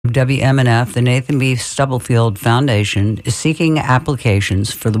WMNF, the Nathan B. Stubblefield Foundation, is seeking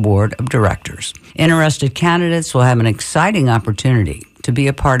applications for the Board of Directors. Interested candidates will have an exciting opportunity to be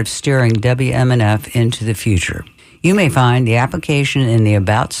a part of steering WMNF into the future. You may find the application in the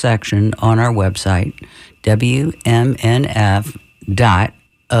About section on our website, WMNF.org,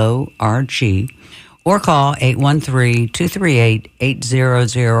 or call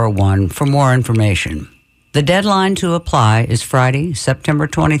 813-238-8001 for more information. The deadline to apply is Friday, September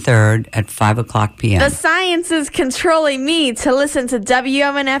 23rd at 5 o'clock p.m. The science is controlling me to listen to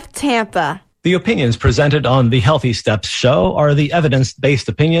WMNF Tampa. The opinions presented on the Healthy Steps show are the evidence-based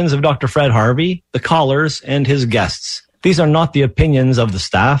opinions of Dr. Fred Harvey, the callers, and his guests. These are not the opinions of the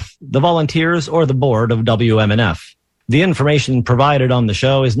staff, the volunteers, or the board of WMNF. The information provided on the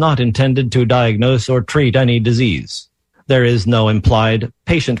show is not intended to diagnose or treat any disease. There is no implied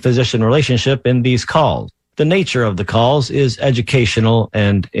patient-physician relationship in these calls. The nature of the calls is educational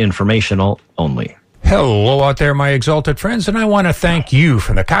and informational only. Hello out there, my exalted friends, and I want to thank you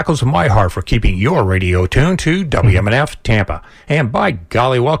from the cockles of my heart for keeping your radio tuned to WMNF Tampa. And by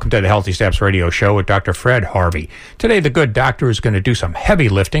golly, welcome to the Healthy Steps radio show with Dr. Fred Harvey. Today, the good doctor is going to do some heavy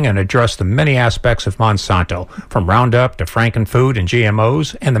lifting and address the many aspects of Monsanto, from Roundup to Frankenfood and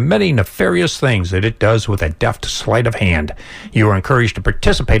GMOs, and the many nefarious things that it does with a deft sleight of hand. You are encouraged to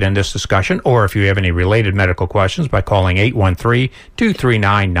participate in this discussion, or if you have any related medical questions, by calling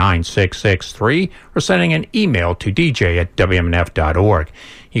 813-239-9663, or sending an email to dj@wmnf.org.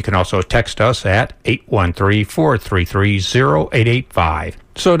 You can also text us at 813-433-0885.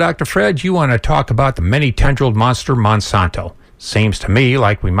 So, Dr. Fred, you want to talk about the many-tendrilled monster Monsanto. Seems to me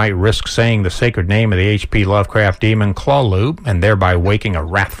like we might risk saying the sacred name of the H.P. Lovecraft demon Cthulhu, and thereby waking a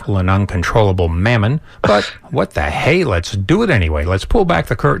wrathful and uncontrollable mammon. But what the hey, let's do it anyway. Let's pull back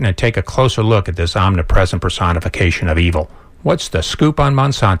the curtain and take a closer look at this omnipresent personification of evil. What's the scoop on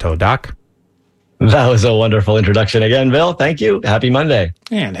Monsanto, Doc? That was a wonderful introduction again, Bill. Thank you. Happy Monday.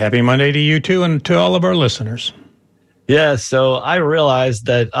 And happy Monday to you, too, and to all of our listeners. Yeah, so I realized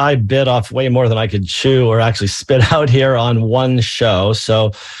that I bit off way more than I could chew or actually spit out here on one show.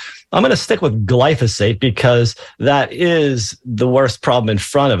 So I'm going to stick with glyphosate because that is the worst problem in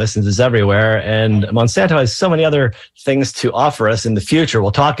front of us and is everywhere. And Monsanto has so many other things to offer us in the future.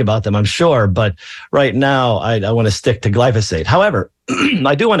 We'll talk about them, I'm sure. But right now, I want to stick to glyphosate. However,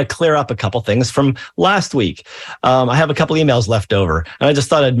 I do want to clear up a couple things from last week. I have a couple emails left over, and I just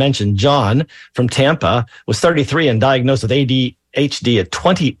thought I'd mention John from Tampa was 33 and diagnosed with ADHD at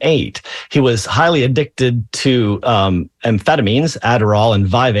 28. He was highly addicted to amphetamines, Adderall and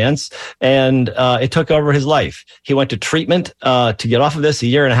Vyvanse, and it took over his life. He went to treatment to get off of this a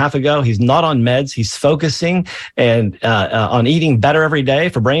year and a half ago. He's not on meds. He's focusing and on eating better every day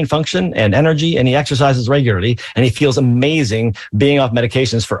for brain function and energy, and he exercises regularly, and he feels amazing being off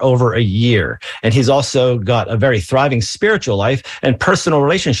medications for over a year. And he's also got a very thriving spiritual life and personal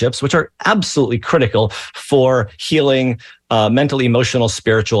relationships, which are absolutely critical for healing mental, emotional,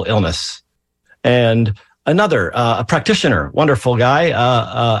 spiritual illness. And another, a practitioner, wonderful guy,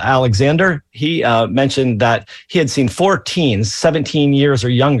 Alexander, he mentioned that he had seen 4 teens, 17 years or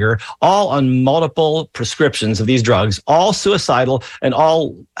younger, all on multiple prescriptions of these drugs, all suicidal and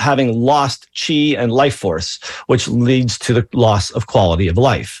all having lost chi and life force, which leads to the loss of quality of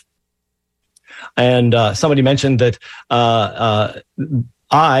life. And somebody mentioned that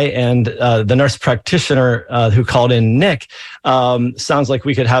I and the nurse practitioner who called in, Nick, sounds like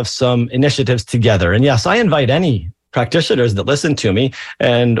we could have some initiatives together. And yes, I invite any practitioners that listen to me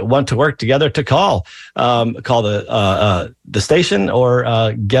and want to work together to call the station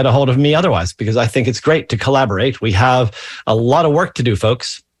or get a hold of me otherwise, because I think it's great to collaborate. We have a lot of work to do,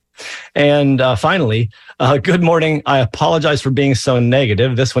 folks. And finally, good morning. I apologize for being so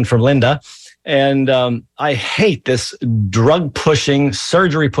negative. This one from Linda. And I hate this drug-pushing,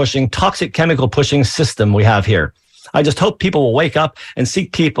 surgery-pushing, toxic chemical pushing system we have here. I just hope people will wake up and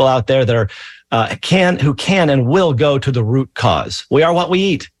seek people out there that are who can and will go to the root cause. We are what we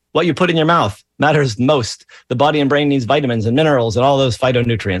eat. What you put in your mouth matters most. The body and brain needs vitamins and minerals and all those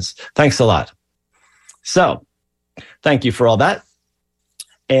phytonutrients. Thanks a lot. So, thank you for all that.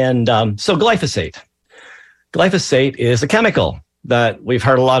 And so glyphosate. Glyphosate is a chemical that we've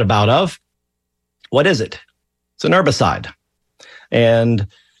heard a lot of. What is it? It's an herbicide. And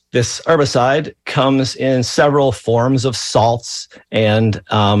this herbicide comes in several forms of salts and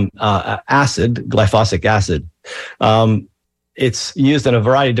acid, glyphosate acid. It's used in a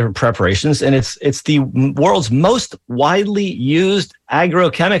variety of different preparations, and it's the world's most widely used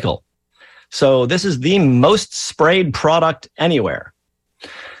agrochemical. So this is the most sprayed product anywhere.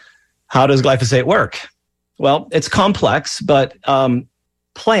 How does glyphosate work? Well, it's complex, but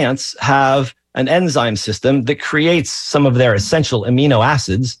plants have an enzyme system that creates some of their essential amino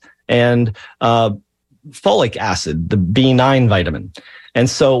acids and folic acid, the B9 vitamin. And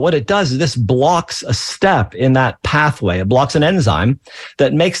so what it does is this blocks a step in that pathway. It blocks an enzyme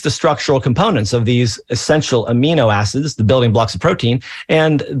that makes the structural components of these essential amino acids, the building blocks of protein,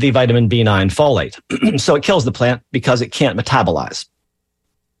 and the vitamin B9 folate. So it kills the plant because it can't metabolize.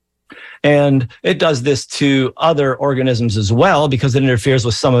 And it does this to other organisms as well because it interferes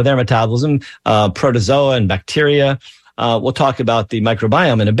with some of their metabolism, protozoa and bacteria. We'll talk about the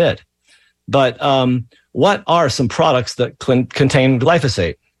microbiome in a bit. But what are some products that contain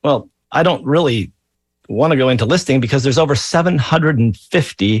glyphosate? Well, I don't really want to go into listing because there's over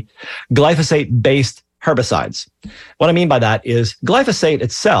 750 glyphosate-based herbicides. What I mean by that is glyphosate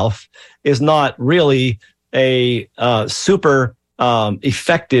itself is not really a super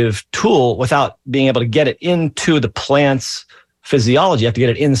effective tool without being able to get it into the plant's physiology. You have to get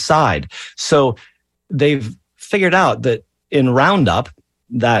it inside. So they've figured out that in Roundup,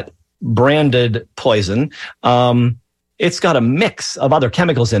 that branded poison, it's got a mix of other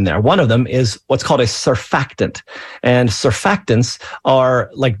chemicals in there. One of them is what's called a surfactant. And surfactants are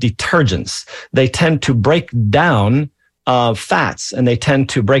like detergents. They tend to break down fats, and they tend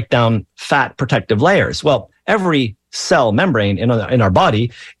to break down fat protective layers. Well, every cell membrane in our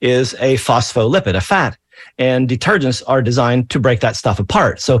body is a phospholipid, a fat. And detergents are designed to break that stuff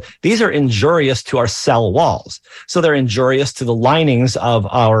apart. So these are injurious to our cell walls. So they're injurious to the linings of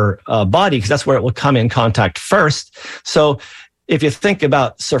our body because that's where it will come in contact first. So if you think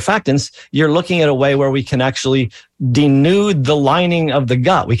about surfactants, you're looking at a way where we can actually denude the lining of the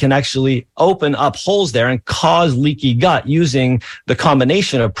gut. We can actually open up holes there and cause leaky gut using the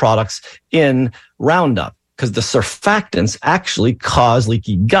combination of products in Roundup. Because the surfactants actually cause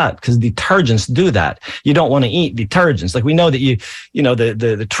leaky gut because detergents do that. You don't want to eat detergents. Like we know that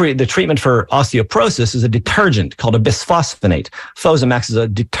the treatment for osteoporosis is a detergent called a bisphosphonate. Fosamax is a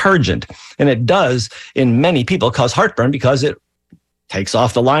detergent, and it does in many people cause heartburn because it takes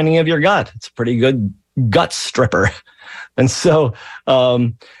off the lining of your gut. It's a pretty good gut stripper. And so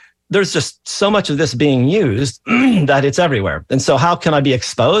there's just so much of this being used that it's everywhere. And so how can I be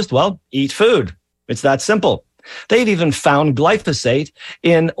exposed? Well, eat food. It's that simple. They've even found glyphosate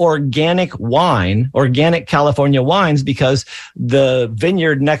in organic wine, organic California wines, because the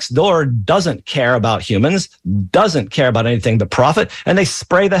vineyard next door doesn't care about humans, doesn't care about anything but profit, and they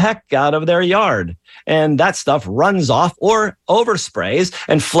spray the heck out of their yard. And that stuff runs off or oversprays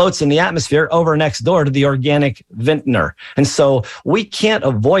and floats in the atmosphere over next door to the organic vintner. And so we can't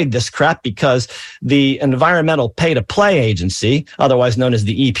avoid this crap because the Environmental Pay-to-Play Agency, otherwise known as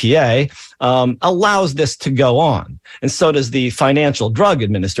the EPA, allows this to go on. And so does the Financial Drug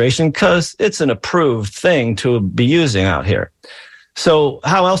Administration because it's an approved thing to be using out here. So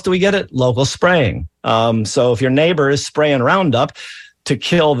how else do we get it? Local spraying. So if your neighbor is spraying Roundup to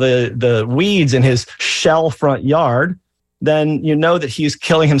kill the weeds in his shell front yard, then you know that he's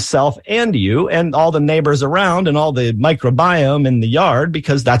killing himself and you and all the neighbors around and all the microbiome in the yard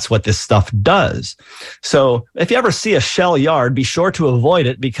because that's what this stuff does. So if you ever see a shell yard, be sure to avoid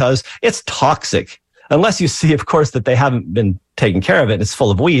it because it's toxic. Unless you see, of course, that they haven't been taking care of it and it's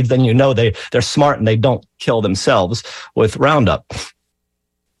full of weeds, then you know they're smart and they don't kill themselves with Roundup.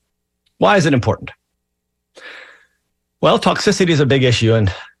 Why is it important? Well, toxicity is a big issue,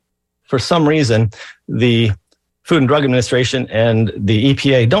 and for some reason, the Food and Drug Administration and the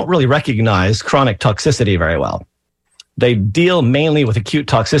EPA don't really recognize chronic toxicity very well. They deal mainly with acute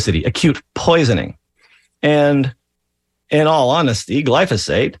toxicity, acute poisoning. And in all honesty,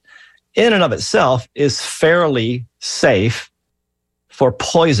 glyphosate, in and of itself, is fairly safe for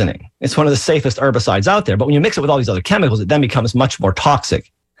poisoning. It's one of the safest herbicides out there, but when you mix it with all these other chemicals, it then becomes much more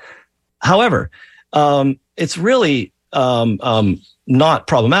toxic. However, it's really not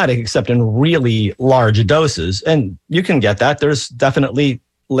problematic except in really large doses. And you can get that. There's definitely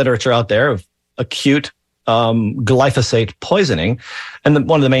literature out there of acute glyphosate poisoning. And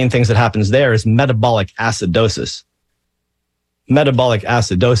one of the main things that happens there is metabolic acidosis. Metabolic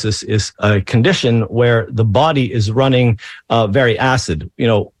acidosis is a condition where the body is running very acid. You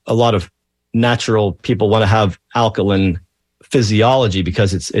know, a lot of natural people want to have alkaline physiology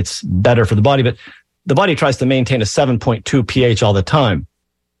because it's better for the body, but the body tries to maintain a 7.2 pH all the time.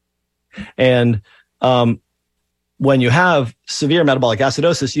 And when you have severe metabolic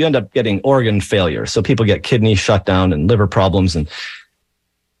acidosis, you end up getting organ failure. So people get kidney shutdown and liver problems and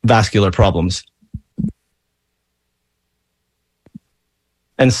vascular problems.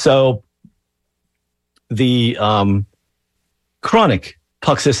 And so the chronic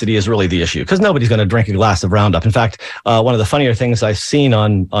toxicity is really the issue, because nobody's going to drink a glass of Roundup. In fact, one of the funnier things I've seen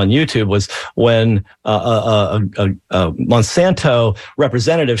on YouTube was when a Monsanto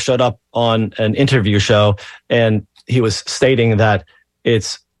representative showed up on an interview show, and he was stating that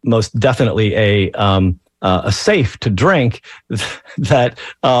it's most definitely a safe to drink. That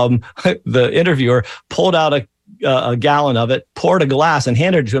the interviewer pulled out a gallon of it, poured a glass, and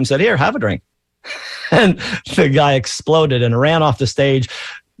handed it to him, said, "Here, have a drink." And the guy exploded and ran off the stage,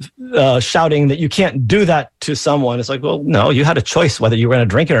 shouting that you can't do that to someone. It's like, well, no, you had a choice whether you were going to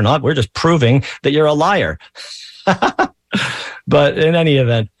drink it or not. We're just proving that you're a liar. But in any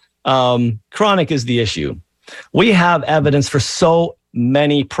event, chronic is the issue. We have evidence for so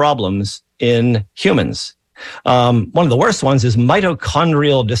many problems in humans. One of the worst ones is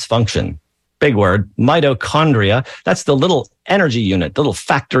mitochondrial dysfunction. Big word, mitochondria. That's the little energy unit, the little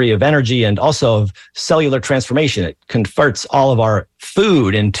factory of energy and also of cellular transformation. It converts all of our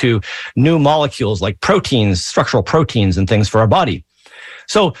food into new molecules like proteins, structural proteins and things for our body.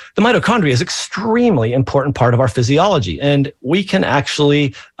 So the mitochondria is an extremely important part of our physiology, and we can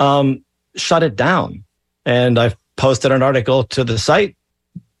actually shut it down. And I've posted an article to the site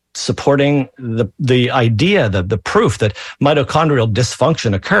supporting the idea, the proof that mitochondrial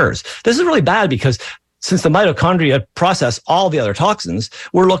dysfunction occurs. This is really bad because since the mitochondria process all the other toxins,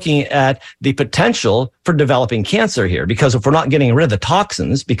 we're looking at the potential for developing cancer here, because if we're not getting rid of the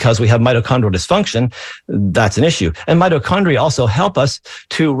toxins because we have mitochondrial dysfunction, that's an issue. And mitochondria also help us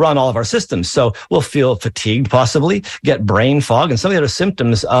to run all of our systems. So we'll feel fatigued, possibly get brain fog, and some of the other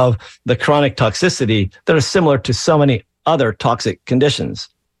symptoms of the chronic toxicity that are similar to so many other toxic conditions.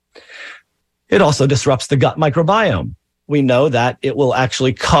 It also disrupts the gut microbiome. We know that it will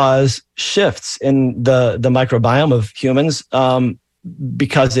actually cause shifts in the microbiome of humans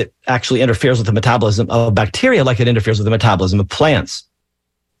because it actually interferes with the metabolism of bacteria like it interferes with the metabolism of plants.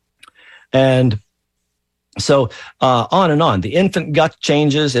 And so on and on. The infant gut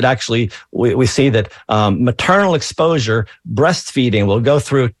changes. It actually, we see that maternal exposure, breastfeeding will go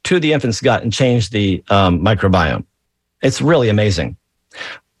through to the infant's gut and change the microbiome. It's really amazing.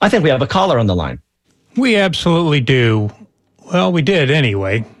 I think we have a caller on the line. We absolutely do. Well, we did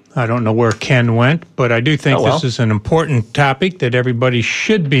anyway. I don't know where Ken went, but I do think this is an important topic that everybody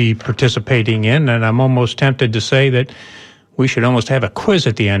should be participating in, and I'm almost tempted to say that we should almost have a quiz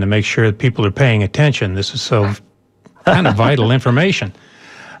at the end to make sure that people are paying attention. This is so kind of vital information.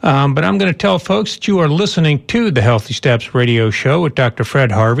 But I'm going to tell folks that you are listening to the Healthy Steps radio show with Dr.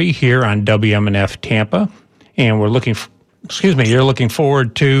 Fred Harvey here on WMNF Tampa, and you're looking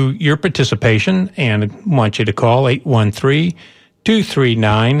forward to your participation, and want you to call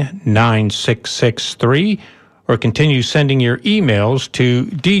 813-239-9663 or continue sending your emails to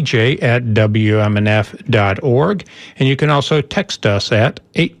dj@wmnf.org. And you can also text us at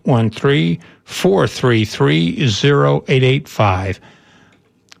 813-433-0885.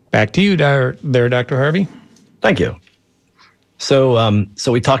 Back to you there, Dr. Harvey. Thank you. So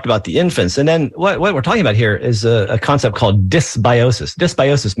we talked about the infants, and then what we're talking about here is a concept called dysbiosis.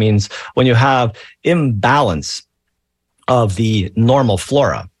 Dysbiosis means when you have imbalance of the normal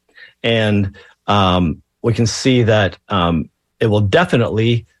flora, and we can see that it will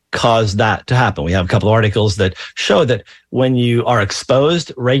definitely cause that to happen. We have a couple of articles that show that when you are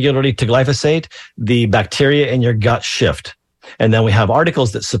exposed regularly to glyphosate, the bacteria in your gut shift. And then we have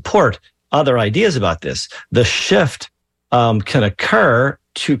articles that support other ideas about this. The shift can occur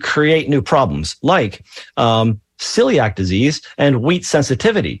to create new problems like celiac disease and wheat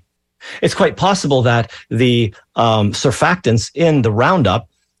sensitivity. It's quite possible that the surfactants in the Roundup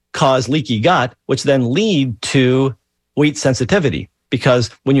cause leaky gut, which then lead to wheat sensitivity. Because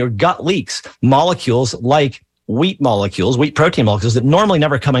when your gut leaks, molecules like wheat protein molecules that normally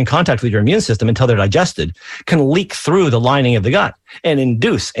never come in contact with your immune system until they're digested, can leak through the lining of the gut and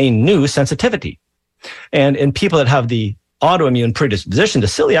induce a new sensitivity. And in people that have the autoimmune predisposition to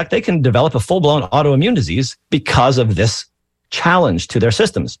celiac, they can develop a full-blown autoimmune disease because of this challenge to their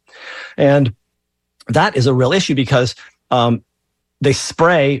systems. And that is a real issue because they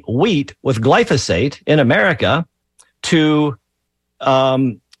spray wheat with glyphosate in America to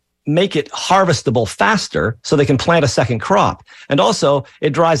make it harvestable faster so they can plant a second crop. And also it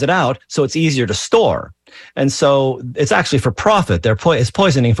dries it out so it's easier to store. And so it's actually for profit. It's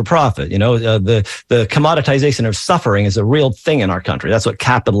poisoning for profit. You know, the commoditization of suffering is a real thing in our country. That's what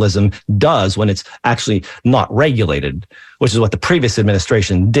capitalism does when it's actually not regulated, which is what the previous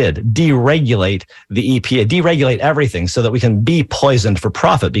administration did. Deregulate the EPA, deregulate everything so that we can be poisoned for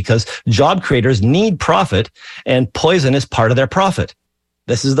profit, because job creators need profit and poison is part of their profit.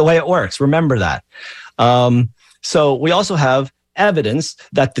 This is the way it works. Remember that. So we also have evidence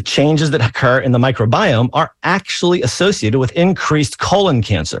that the changes that occur in the microbiome are actually associated with increased colon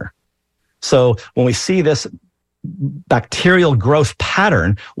cancer. So when we see this bacterial growth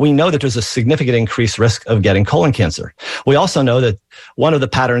pattern, we know that there's a significant increased risk of getting colon cancer. We also know that one of the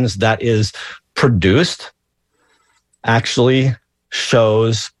patterns that is produced actually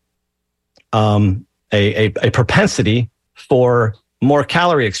shows a propensity for more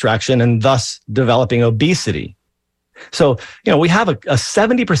calorie extraction and thus developing obesity. So, we have a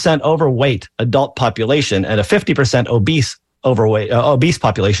 70% overweight adult population and a 50% obese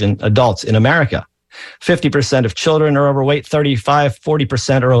population, adults in America. 50% of children are overweight,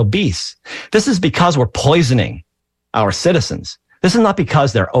 40% are obese. This is because we're poisoning our citizens. This is not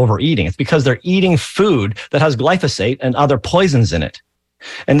because they're overeating. It's because they're eating food that has glyphosate and other poisons in it.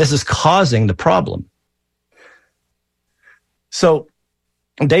 And this is causing the problem. So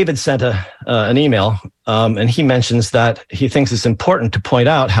David sent an email, and he mentions that he thinks it's important to point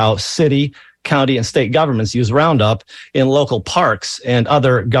out how city, county, and state governments use Roundup in local parks and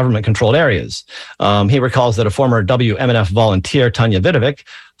other government-controlled areas. He recalls that a former WMNF volunteer, Tanya Vidovic,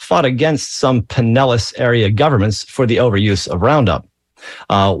 fought against some Pinellas area governments for the overuse of Roundup.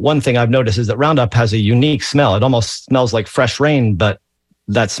 One thing I've noticed is that Roundup has a unique smell. It almost smells like fresh rain, but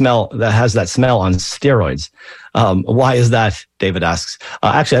that has that smell on steroids. Why is that? David asks.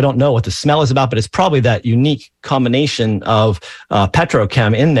 Actually, I don't know what the smell is about, but it's probably that unique combination of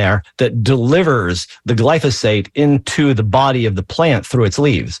petrochem in there that delivers the glyphosate into the body of the plant through its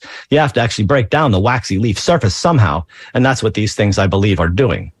leaves. You have to actually break down the waxy leaf surface somehow, and that's what these things, I believe, are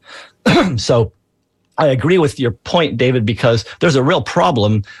doing. So I agree with your point, David, because there's a real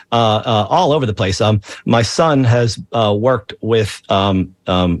problem all over the place. My son has worked with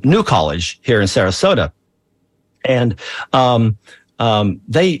New College here in Sarasota, and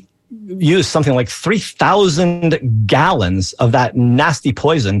they use something like 3,000 gallons of that nasty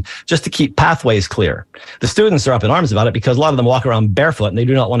poison just to keep pathways clear. The students are up in arms about it because a lot of them walk around barefoot and they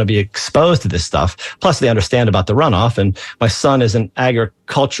do not want to be exposed to this stuff. Plus, they understand about the runoff. And my son is an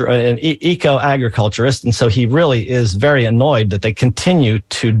eco-agriculturist, and so he really is very annoyed that they continue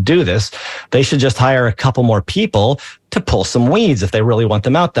to do this. They should just hire a couple more people to pull some weeds if they really want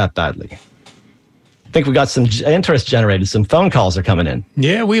them out that badly. I think we got some interest generated. Some phone calls are coming in.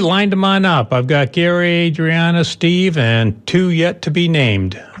 Yeah, we lined them on up. I've got Gary, Adriana, Steve, and 2 yet to be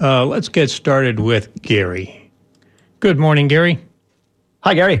named. Let's get started with Gary. Good morning, Gary.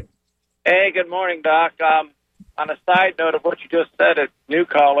 Hi, Gary. Hey, good morning, Doc. On a side note of what you just said at New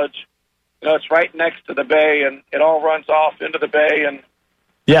College, it's right next to the bay, and it all runs off into the bay. And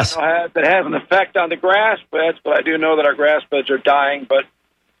yes, that has an effect on the grass beds, but I do know that our grass beds are dying, but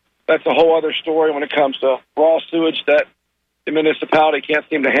that's a whole other story when it comes to raw sewage that the municipality can't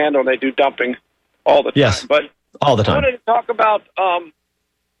seem to handle. They do dumping all the time. Yes, but all the time. I wanted to talk about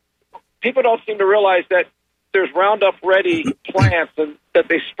people don't seem to realize that there's Roundup-ready plants and that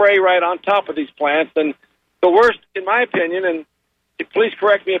they spray right on top of these plants. And the worst, in my opinion, and please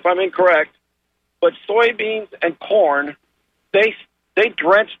correct me if I'm incorrect, but soybeans and corn, they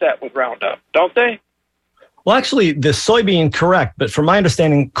drench that with Roundup, don't they? Well, actually, the soybean, correct, but from my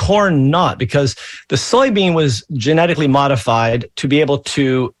understanding, corn not, because the soybean was genetically modified to be able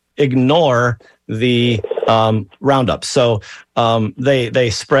to ignore the Roundup. So they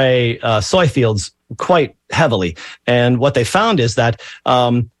spray soy fields quite heavily. And what they found is that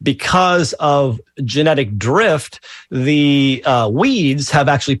because of genetic drift, the weeds have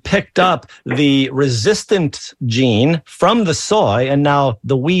actually picked up the resistant gene from the soy, and now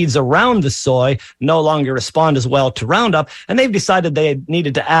the weeds around the soy no longer respond as well to Roundup, and they've decided they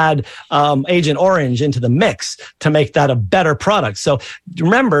needed to add Agent Orange into the mix to make that a better product. So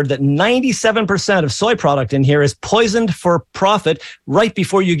remember that 97% of soy product in here is poisoned for profit right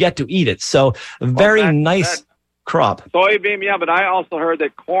before you get to eat it. So very nice crop. Soybean, yeah, but I also heard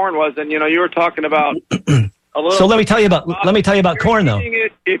that corn wasn't. You were talking about a little. So let me tell you about corn, though.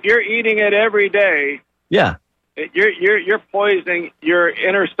 If you're eating it every day, yeah, you're poisoning your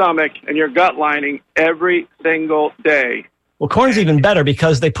inner stomach and your gut lining every single day. Well, corn's even better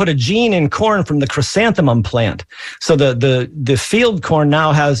because they put a gene in corn from the chrysanthemum plant. So the field corn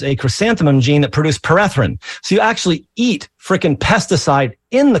now has a chrysanthemum gene that produces pyrethrin. So you actually eat frickin' pesticide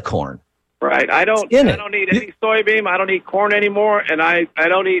in the corn. Right. I don't eat any soybean. I don't eat corn anymore, and I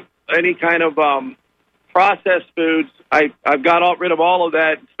don't eat any kind of processed foods. I've got rid of all of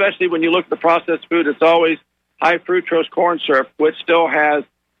that, especially when you look at the processed food. It's always high fructose corn syrup, which still has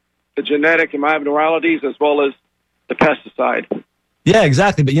the genetic abnormalities as well as the pesticide. Yeah,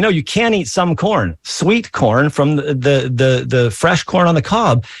 exactly. But you can eat some corn. Sweet corn from the fresh corn on the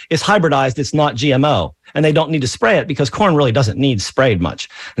cob is hybridized. It's not GMO. And they don't need to spray it because corn really doesn't need sprayed much.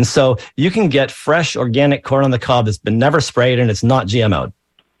 And so you can get fresh organic corn on the cob that's been never sprayed and it's not GMO'd.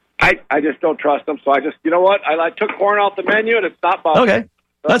 I just don't trust them. So I just, you know what? I took corn off the menu and it's not bothering. Okay,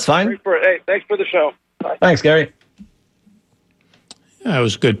 that's fine. Hey, thanks for the show. Bye. Thanks, Gary. That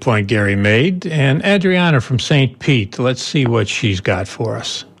was a good point Gary made. And Adriana from St. Pete, let's see what she's got for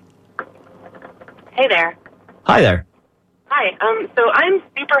us. Hey there. Hi there. Hi. So I'm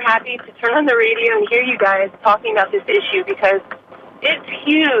super happy to turn on the radio and hear you guys talking about this issue because it's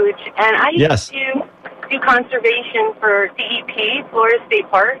huge. And I used to do conservation for DEP, Florida State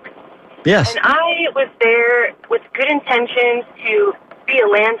Parks. Yes. And I was there with good intentions to be a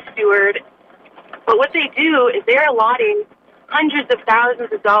land steward. But what they do is they're allotting hundreds of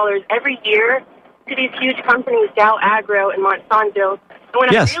thousands of dollars every year to these huge companies, Dow Agro and Monsanto. And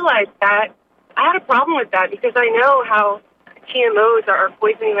when I realized that, I had a problem with that because I know how GMOs are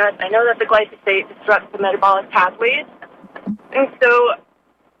poisoning us. I know that the glyphosate disrupts the metabolic pathways. And so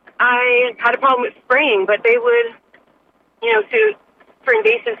I had a problem with spraying, but they would, for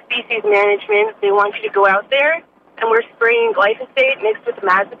invasive species management, they want you to go out there, and we're spraying glyphosate mixed with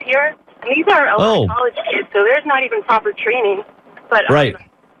Mazepir. And these are college kids, so there's not even proper training. But they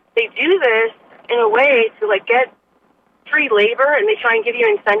do this in a way to get free labor, and they try and give you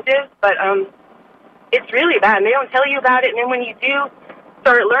incentives. But it's really bad, and they don't tell you about it. And then when you do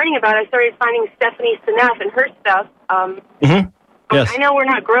start learning about it, I started finding Stephanie Seneff and her stuff. Yes. I know we're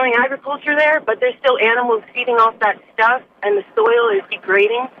not growing agriculture there, but there's still animals feeding off that stuff, and the soil is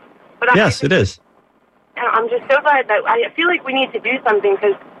degrading. But it is. I'm just so glad that I feel like we need to do something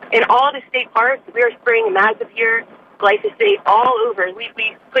because in all the state parks, we are spraying Mazepir, glyphosate all over.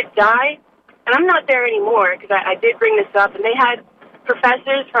 We put dye, and I'm not there anymore because I did bring this up, and they had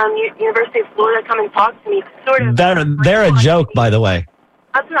professors from University of Florida come and talk to me. They're a joke, by the way.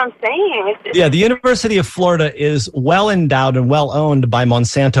 That's what I'm saying. The University of Florida is well endowed and well owned by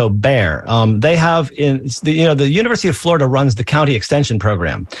Monsanto Bayer. They have the University of Florida runs the county extension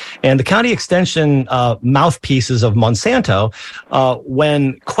program, and the county extension mouthpieces of Monsanto,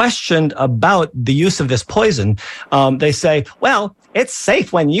 when questioned about the use of this poison, they say, well, it's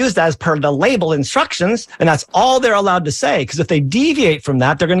safe when used as per the label instructions, and that's all they're allowed to say. Because if they deviate from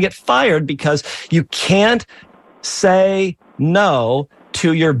that, they're going to get fired because you can't say no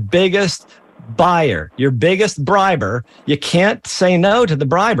to your biggest buyer, your biggest briber. You can't say no to the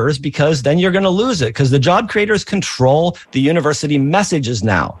bribers because then you're going to lose it because the job creators control the university messages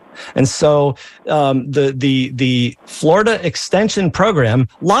now. And so the Florida Extension Program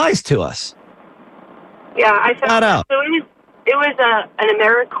lies to us. Yeah, I found out. So it was an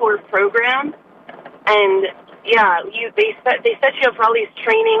AmeriCorps program, and they set you up for all these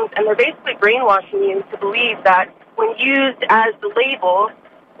trainings, and they're basically brainwashing you to believe that when used as the label,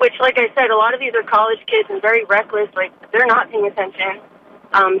 which, like I said, a lot of these are college kids and very reckless, they're not paying attention.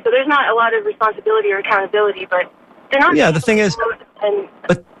 So there's not a lot of responsibility or accountability, but they're not. Yeah, the thing is,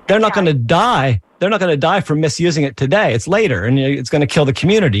 but they're not going to die. They're not going to die from misusing it today. It's later, and it's going to kill the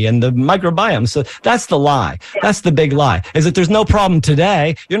community and the microbiome. So that's the lie. Yeah. That's the big lie, is that there's no problem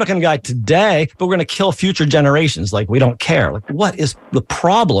today. You're not going to die today, but we're going to kill future generations. We don't care. What is the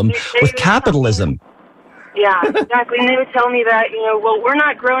problem with capitalism? Yeah, exactly. And they would tell me that, we're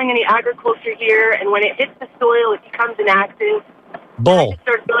not growing any agriculture here, and when it hits the soil, it becomes inactive. Bull.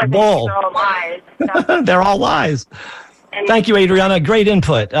 Bull. They're all lies. They're all lies. Thank you, Adriana. Great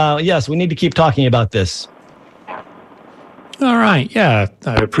input. Yes, we need to keep talking about this. All right. Yeah,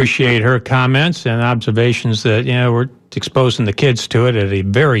 I appreciate her comments and observations that, we're exposing the kids to it at a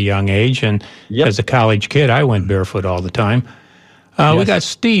very young age. And as a college kid, I went barefoot all the time. We got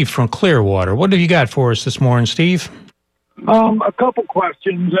Steve from Clearwater. What have you got for us this morning, Steve? A couple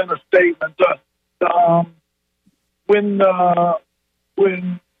questions and a statement. When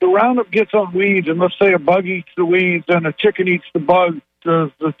the Roundup gets on weeds, and let's say a bug eats the weeds and a chicken eats the bug,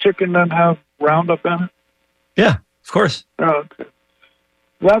 does the chicken then have Roundup in it? Yeah, of course. Okay.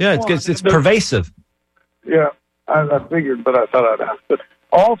 It's pervasive. Yeah, I figured, but I thought I'd ask. But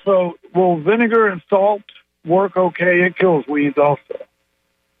also, will vinegar and salt work okay? It kills weeds also.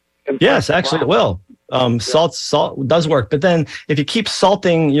 Yes, actually it will. Salt does work, but then if you keep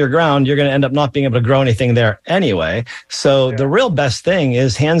salting your ground, you're going to end up not being able to grow anything there anyway. So the real best thing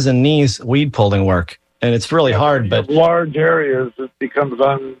is hands and knees weed pulling work, and it's really hard. But large areas, it becomes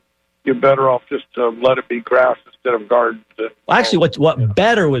you're better off just to let it be grass instead of gardens. Actually, what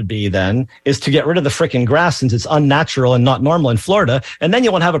better would be then is to get rid of the frickin' grass since it's unnatural and not normal in Florida, and then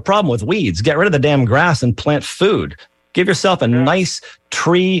you won't have a problem with weeds. Get rid of the damn grass and plant food. Give yourself a nice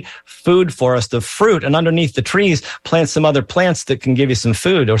tree food forest of fruit, and underneath the trees, plant some other plants that can give you some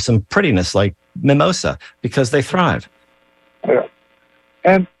food or some prettiness, like mimosa, because they thrive. Yeah.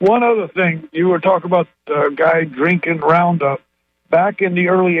 And one other thing, you were talking about the guy drinking Roundup. Back in the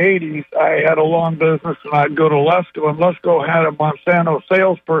early 80s, I had a lawn business, and I'd go to Lesco, and Lesco had a Monsanto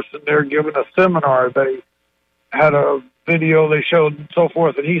salesperson there giving a seminar. They had a video they showed and so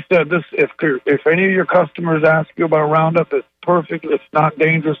forth, and he said, "This, if any of your customers ask you about Roundup, it's perfect. It's not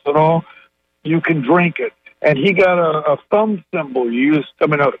dangerous at all. You can drink it." And he got a thumb thimble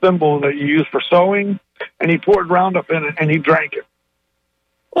a thimble that you use for sewing, and he poured Roundup in it, and he drank it.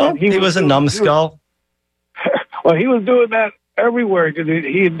 Well, he was a numbskull. Well, he was doing that everywhere because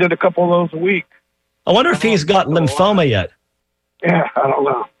he did a couple of those a week. I wonder if he's got lymphoma yet. Yeah, I don't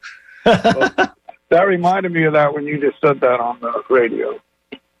know. But that reminded me of that when you just said that on the radio.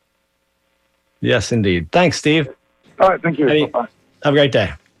 Yes, indeed. Thanks, Steve. All right, thank you. Bye. Have a great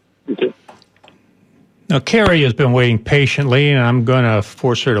day. You too. Now, Carrie has been waiting patiently, and I'm going to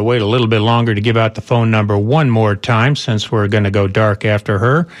force her to wait a little bit longer to give out the phone number one more time since we're going to go dark after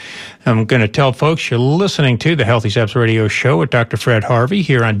her. I'm going to tell folks you're listening to the Healthy Steps Radio Show with Dr. Fred Harvey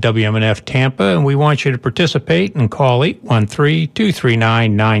here on WMNF Tampa, and we want you to participate and call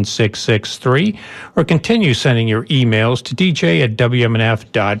 813-239-9663 or continue sending your emails to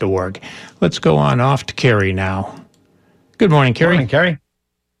dj@wmnf.org. Let's go on off to Carrie now. Good morning, Carrie. Good morning, Carrie.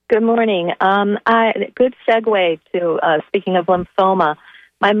 Good morning. Good segue to speaking of lymphoma.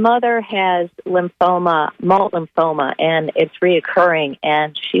 My mother has lymphoma, malt lymphoma, and it's reoccurring,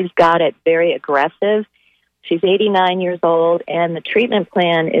 and she's got it very aggressive. She's 89 years old, and the treatment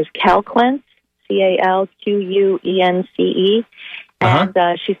plan is Calquence, Calquence,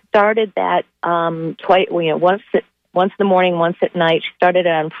 and she started that twice. Once in the morning, once at night. She started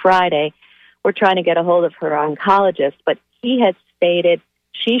it on Friday. We're trying to get a hold of her oncologist, but he had stated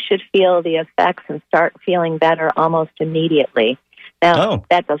she should feel the effects and start feeling better almost immediately. Now,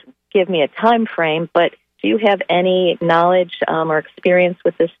 that doesn't give me a time frame, but do you have any knowledge or experience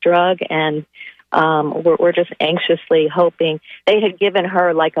with this drug? And we're just anxiously hoping. They had given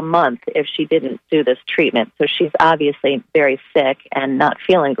her like a month if she didn't do this treatment. So she's obviously very sick and not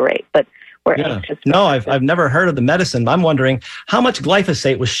feeling great, but we're anxious. No, I've never heard of the medicine. I'm wondering, how much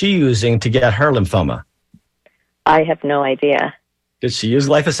glyphosate was she using to get her lymphoma? I have no idea. Did she use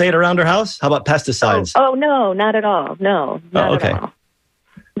glyphosate around her house? How about pesticides? Oh no, not at all. No, not at all.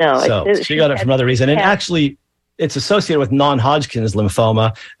 No. So she got it from another reason. And actually, it's associated with non-Hodgkin's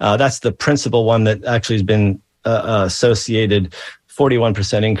lymphoma. That's the principal one that actually has been associated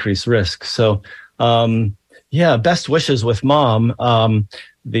 41% increased risk. So, best wishes with Mom. Some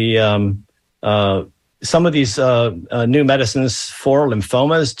of these new medicines for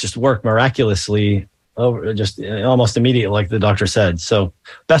lymphomas just work miraculously just almost immediately, like the doctor said. So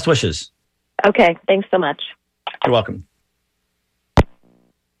best wishes. Okay. Thanks so much. You're welcome.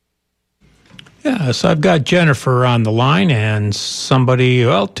 Yeah, so I've got Jennifer on the line and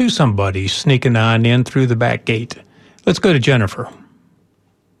two somebodies sneaking on in through the back gate. Let's go to Jennifer.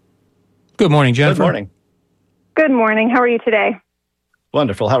 Good morning, Jennifer. Good morning. Good morning. How are you today?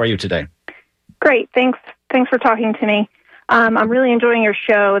 Wonderful. How are you today? Great. Thanks for talking to me. I'm really enjoying your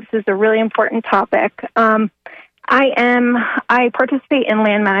show. This is a really important topic. I participate in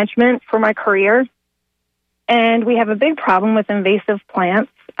land management for my career, and we have a big problem with invasive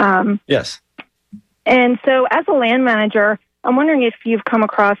plants. Yes. And so as a land manager, I'm wondering if you've come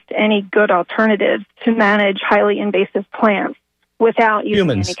across any good alternatives to manage highly invasive plants without using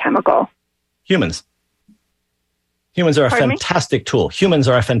any chemical. Humans are a fantastic tool. Humans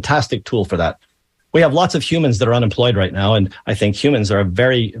are a fantastic tool for that. We have lots of humans that are unemployed right now, and I think humans are a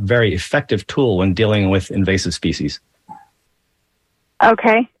very, very effective tool when dealing with invasive species.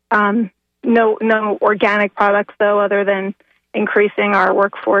 Okay. No organic products, though, other than increasing our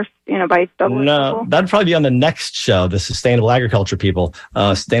workforce, by doubling. No, that'd probably be on the next show, the sustainable agriculture people,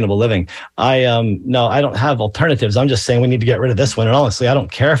 sustainable living. I don't have alternatives. I'm just saying we need to get rid of this one. And honestly, I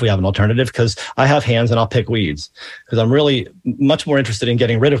don't care if we have an alternative because I have hands and I'll pick weeds because I'm really much more interested in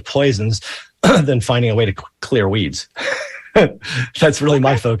getting rid of poisons than finding a way to clear weeds. That's really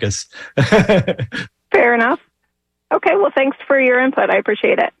my focus. Fair enough. Okay, well, thanks for your input. I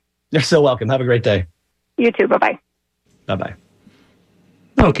appreciate it. You're so welcome. Have a great day. You too. Bye-bye. Bye-bye.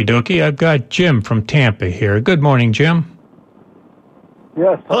 Okie dokie. I've got Jim from Tampa here. Good morning, Jim.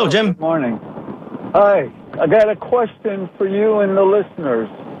 Yes. Hello, Jim. Good morning. Hi. I got a question for you and the listeners.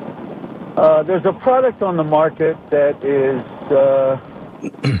 There's a product on the market that is...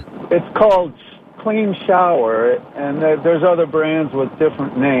 it's called Clean Shower, and there's other brands with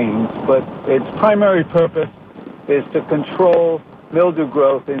different names, but its primary purpose is to control mildew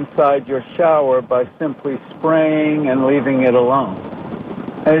growth inside your shower by simply spraying and leaving it alone.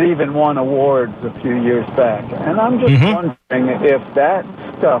 And it even won awards a few years back. And I'm just wondering if that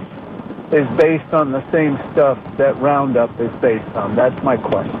stuff is based on the same stuff that Roundup is based on. That's my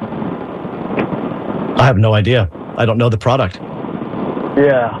question. I have no idea. I don't know the product.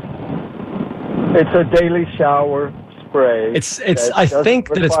 Yeah. It's a daily shower spray. I think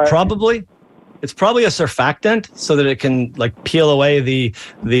that it's probably a surfactant so that it can like peel away the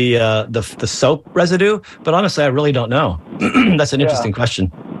soap residue. But honestly, I really don't know. That's an interesting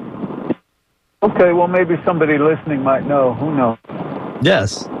question. Okay, well, maybe somebody listening might know. Who knows?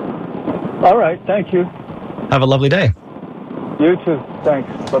 Yes. All right, thank you. Have a lovely day. You too.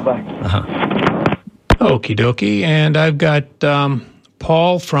 Thanks. Bye-bye. Okie dokie. And I've got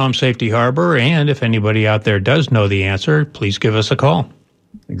Paul from Safety Harbor. And if anybody out there does know the answer, please give us a call.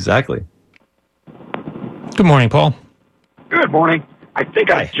 Exactly. Good morning, Paul. Good morning. I think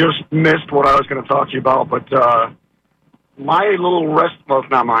I just missed what I was going to talk to you about, but my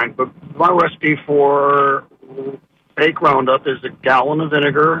recipe for fake Roundup is a gallon of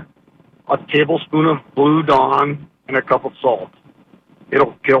vinegar, a tablespoon of Blue Dawn, and a cup of salt.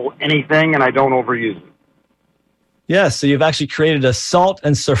 It'll kill anything, and I don't overuse it. Yeah, so you've actually created a salt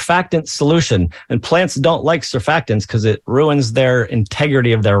and surfactant solution, and plants don't like surfactants because it ruins their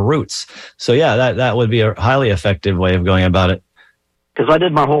integrity of their roots. So yeah, that would be a highly effective way of going about it. Because I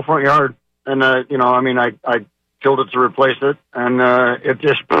did my whole front yard, and I killed it to replace it, and it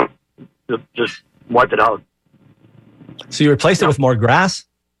just wiped it out. So you replaced it with more grass?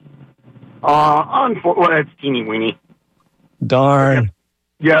 It's teeny weeny. Darn.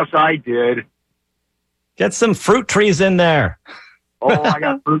 Yes, I did. Get some fruit trees in there. I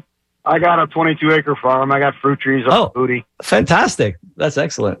got fruit. I got a 22-acre farm. I got fruit trees up the booty. Fantastic. That's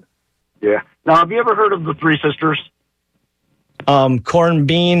excellent. Yeah. Now, have you ever heard of the Three Sisters? Corn,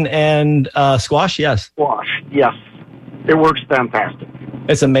 bean, and squash, yes. Squash, yes. It works fantastic.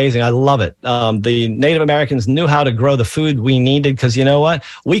 It's amazing. I love it. The Native Americans knew how to grow the food we needed because you know what?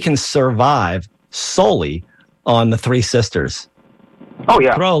 We can survive solely on the Three Sisters. Oh,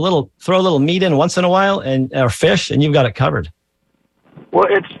 yeah. Throw a little meat in once in a while or fish, and you've got it covered. Well,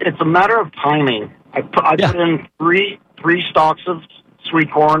 it's a matter of timing. I put in three stalks of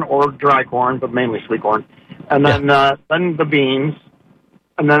sweet corn or dry corn, but mainly sweet corn, and then the beans,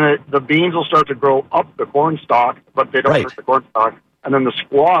 and then the beans will start to grow up the corn stalk, but they don't hurt the corn stalk, and then the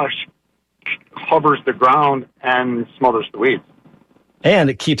squash hovers the ground and smothers the weeds.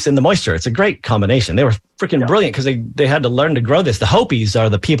 And it keeps in the moisture. It's a great combination. They were freaking brilliant because they had to learn to grow this. The Hopis are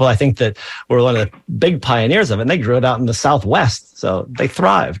the people I think that were one of the big pioneers of it, and they grew it out in the Southwest, so they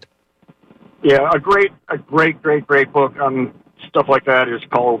thrived. Yeah, a great book on stuff like that is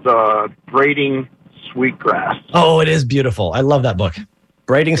called Braiding Sweetgrass. Oh, it is beautiful. I love that book.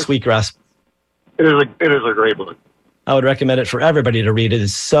 Braiding Sweetgrass. It is a great book. I would recommend it for everybody to read. It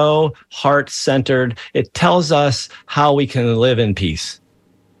is so heart-centered. It tells us how we can live in peace.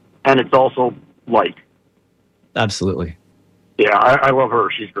 And it's also light. Absolutely. Yeah, I love her.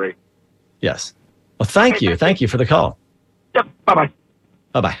 She's great. Yes. Well, thank you. Thank you for the call. Yep. Bye-bye.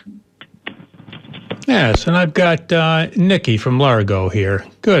 Bye-bye. Yes, and I've got Nikki from Largo here.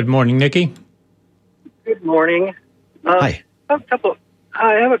 Good morning, Nikki. Good morning. Hi.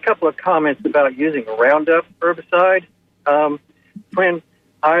 I have a couple of comments about using a Roundup herbicide. When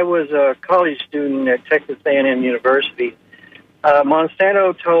I was a college student at Texas A&M University,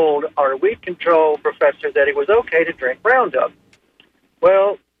 Monsanto told our weed control professor that it was okay to drink Roundup.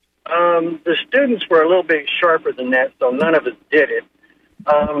 Well, the students were a little bit sharper than that, so none of us did it.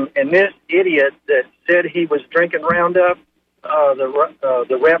 And this idiot that said he was drinking Roundup,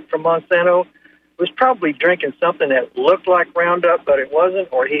 the rep from Monsanto, was probably drinking something that looked like Roundup, but it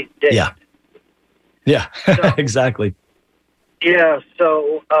wasn't, or he didn't. Yeah, so, exactly. Yeah,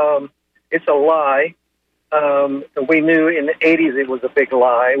 so it's a lie. We knew in the 80s it was a big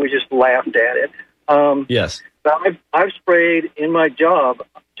lie. We just laughed at it. Yes. I've sprayed in my jobs,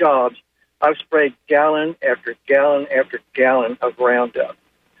 I've sprayed gallon after gallon after gallon of Roundup.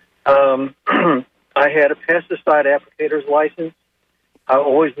 I had a pesticide applicator's license. I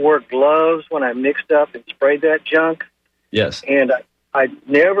always wore gloves when I mixed up and sprayed that junk. Yes. And I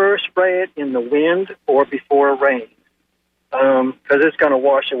never spray it in the wind or before rain because it's going to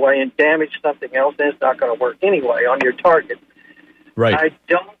wash away and damage something else, and it's not going to work anyway on your target. Right.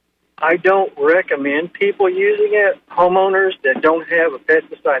 I don't recommend people using it. Homeowners that don't have a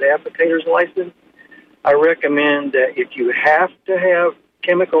pesticide applicator's license, I recommend that if you have to have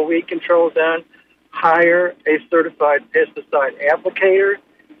chemical weed control done, hire a certified pesticide applicator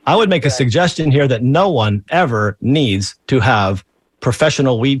I would make a suggestion here that no one ever needs to have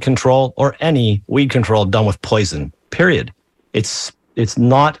professional weed control or any weed control done with poison, period. It's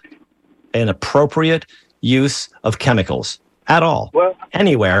not an appropriate use of chemicals at all,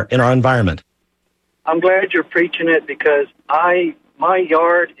 anywhere in our environment. I'm glad you're preaching it because my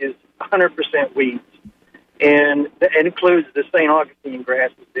yard is 100% weeds, and it includes the St. Augustine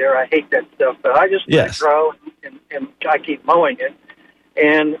grasses there. I hate that stuff, but I just let it grow, and I keep mowing it.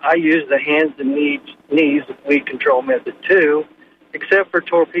 And I use the hands and knees weed control method too, except for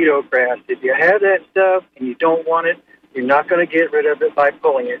torpedo grass. If you have that stuff and you don't want it, you're not going to get rid of it by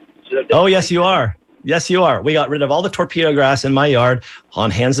pulling it. So yes, you are. Yes, you are. We got rid of all the torpedo grass in my yard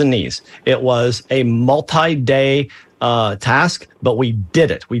on hands and knees. It was a multi-day task, but we did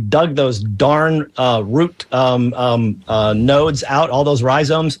it. We dug those darn root nodes out. All those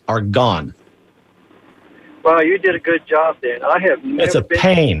rhizomes are gone. Well, you did a good job then. I have never It's a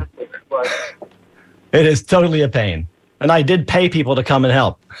pain. It is totally a pain. And I did pay people to come and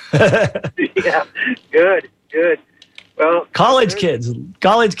help. Yeah, good. Well, college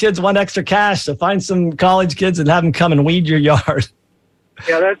kids want extra cash, so find some college kids and have them come and weed your yard.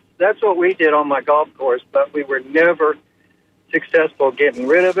 Yeah, that's what we did on my golf course, but we were never successful getting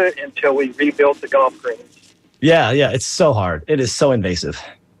rid of it until we rebuilt the golf greens. Yeah, it's so hard. It is so invasive.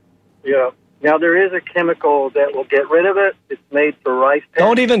 Yeah. Now there is a chemical that will get rid of it. It's made for rice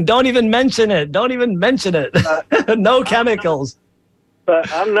paddies. Don't even mention it. Don't even mention it. No chemicals.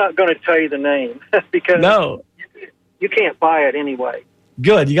 But I'm not going to tell you the name because you can't buy it anyway.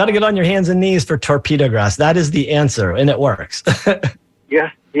 Good. You got to get on your hands and knees for torpedo grass. That is the answer, and it works.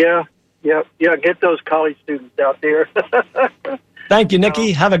 Yeah. Get those college students out there. Thank you,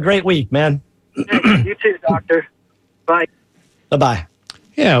 Nikki. Have a great week, man. You too, Doctor. Bye. Bye-bye.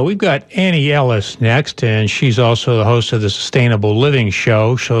 Yeah, we've got Annie Ellis next, and she's also the host of the Sustainable Living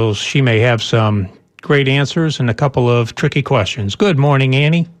Show, so she may have some great answers and a couple of tricky questions. Good morning,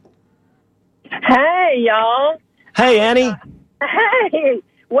 Annie. Hey, y'all. Hey, Annie. Hey.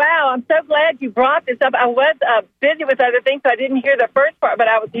 Wow, I'm so glad you brought this up. I was busy with other things, so I didn't hear the first part, but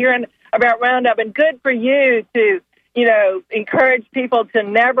I was hearing about Roundup, and good for you to, encourage people to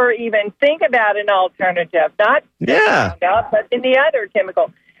never even think about an alternative, not Roundup, but any other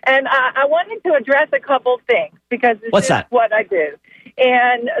chemical. And I wanted to address a couple things because this is what I do.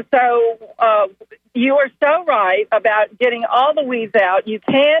 And so you are so right about getting all the weeds out. You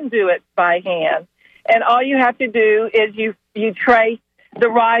can do it by hand, and all you have to do is you trace the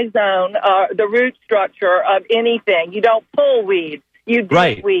rhizome, the root structure of anything. You don't pull weeds. You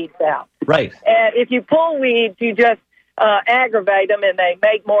dig weeds out. Right. And if you pull weeds, you just aggravate them, and they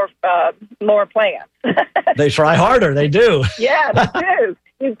make more plants. They try harder. They do. Yeah, they do.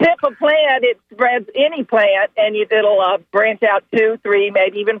 You tip a plant, it spreads any plant, and it'll branch out 2, 3,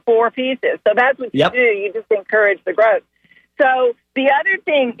 maybe even 4 pieces. So that's what you do. You just encourage the growth. So the other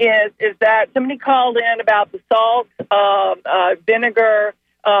thing is that somebody called in about the salt, vinegar,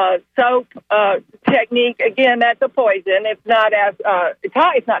 soap technique. Again, that's a poison. It's not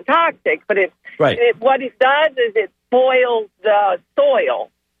it's not toxic, but what it does is it spoils the soil.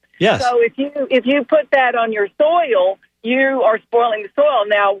 Yes. So if you put that on your soil, you are spoiling the soil.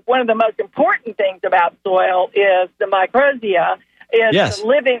 Now, one of the most important things about soil is the microsia. The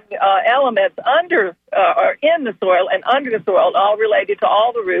living elements under or in the soil and under the soil, all related to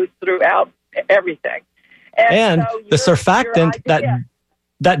all the roots throughout everything. And so the surfactant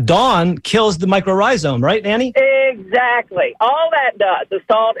that Dawn kills the mycorrhizome, right, Annie? Exactly. All that does, the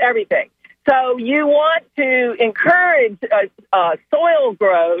salt, everything. So you want to encourage soil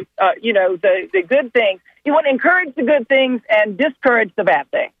growth, the good things. You want to encourage the good things and discourage the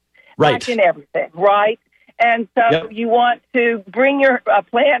bad things. Right. Like in everything, right? And so you want to bring your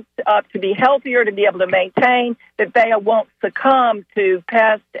plants up to be healthier, to be able to maintain, that they won't succumb to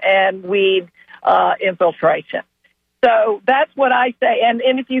pest and weed infiltration. So that's what I say. And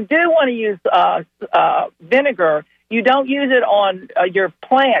if you do want to use vinegar, you don't use it on your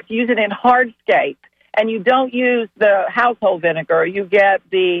plants. Use it in hardscape. And you don't use the household vinegar. You get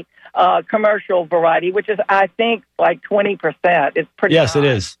the commercial variety, which is, I think, like 20%. It's pretty high. It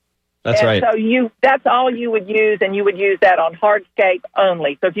is. That's right. So that's all you would use, and you would use that on hardscape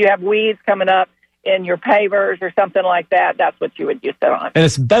only. So if you have weeds coming up in your pavers or something like that, that's what you would use it on. And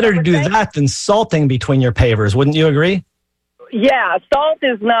it's better to do that than salting between your pavers. Wouldn't you agree? Yeah, salt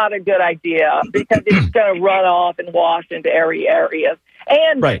is not a good idea because it's going to run off and wash into airy areas.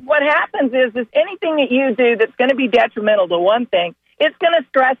 And what happens is anything that you do that's going to be detrimental to one thing, it's going to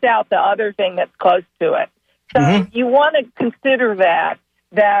stress out the other thing that's close to it. So you want to consider that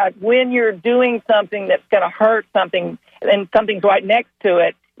when you're doing something that's going to hurt something and something's right next to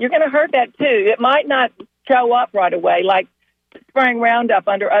it, you're going to hurt that too. It might not show up right away, like spraying Roundup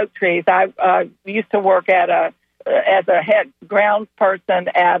under oak trees. I used to work as a head grounds person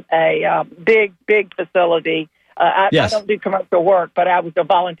at a big facility. I don't do commercial work, but I was a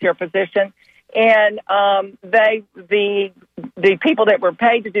volunteer physician. And the people that were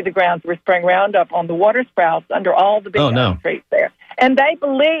paid to do the grounds were spraying Roundup on the water sprouts under all the big oak trees there. And they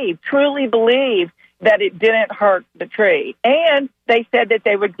truly believed that it didn't hurt the tree. And they said that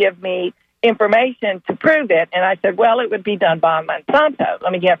they would give me information to prove it. And I said, well, it would be done by Monsanto. I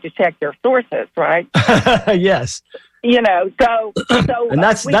mean, you have to check their sources, right? Yes. You know, so and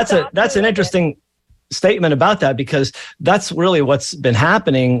that's an interesting statement about that, because that's really what's been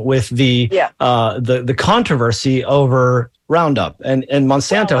happening with the controversy over Roundup, and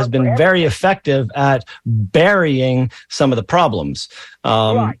Monsanto has been very effective at burying some of the problems.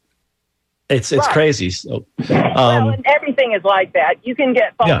 It's crazy. So, and everything is like that. You can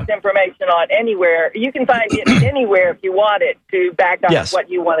get false information on anywhere. You can find it anywhere if you want it to back up what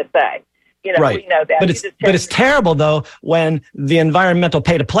you want to say. You know, we know that. But it's terrible, though, when the Environmental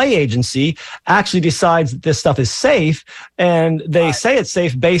Pay-to-Play Agency actually decides that this stuff is safe, and they say it's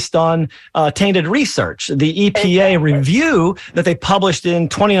safe based on tainted research. The EPA review that they published in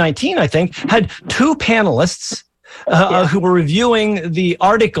 2019, I think, had 2 panelists who were reviewing the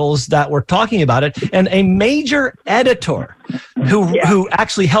articles that were talking about it, and a major editor who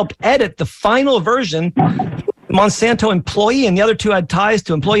actually helped edit the final version, Monsanto employee, and the other 2 had ties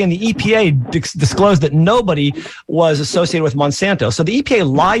to employee, and the EPA disclosed that nobody was associated with Monsanto. So the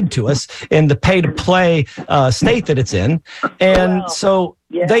EPA lied to us in the pay-to-play state that it's in. And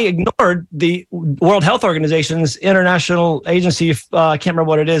they ignored the World Health Organization's international agency. I can't remember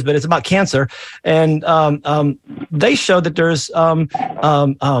what it is, but it's about cancer. And they showed that there's a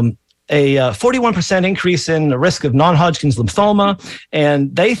 41% increase in the risk of non-Hodgkin's lymphoma,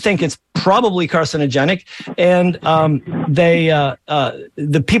 and they think it's probably carcinogenic. And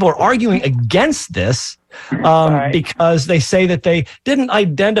the people are arguing against this because they say that they didn't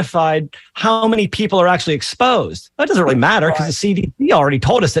identify how many people are actually exposed. That doesn't really matter, because the CDC already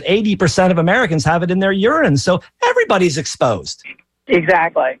told us that 80% of Americans have it in their urine, so everybody's exposed.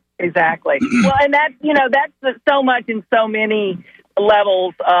 Exactly. Well, and that's so much in so many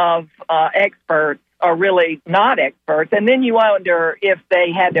levels of experts are really not experts, and then you wonder if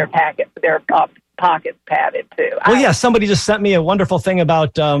they had their pockets padded too. Well, somebody just sent me a wonderful thing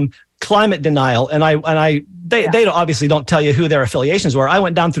about climate denial, and they obviously don't tell you who their affiliations were. I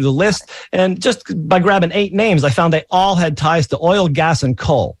went down through the list, and just by grabbing 8 names, I found they all had ties to oil, gas, and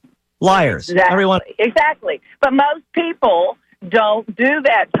coal. Liars. Exactly. Everyone. Exactly. But most people don't do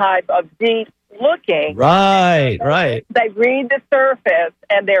that type of deep looking. Right. They read the surface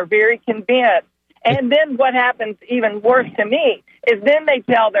and they're very convinced. And then what happens even worse to me is then they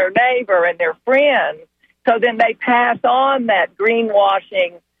tell their neighbor and their friends. So then they pass on that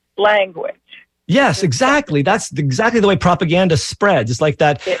greenwashing language. Yes, exactly. That's exactly the way propaganda spreads. It's like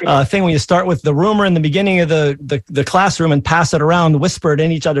that thing when you start with the rumor in the beginning of the classroom and pass it around, whisper it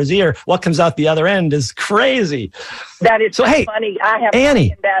in each other's ear. What comes out the other end is crazy. That is so funny. I have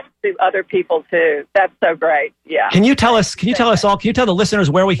Annie, Can you tell the listeners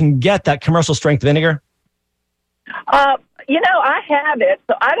where we can get that commercial strength vinegar? I have it.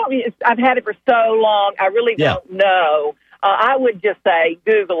 So I've had it for so long. I really don't know. I would just say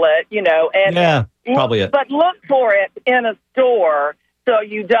Google it, and probably it. But look for it in a store so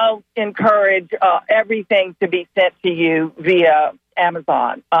you don't encourage everything to be sent to you via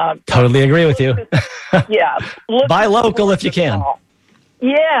Amazon. Totally agree with you. Buy local if you can.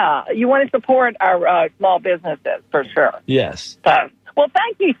 Yeah, you want to support our small businesses for sure. Yes. Well,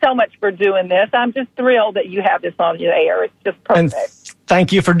 thank you so much for doing this. I'm just thrilled that you have this on your air. It's just perfect. And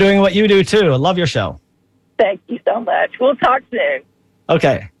thank you for doing what you do too. I love your show. Thank you so much. We'll talk soon.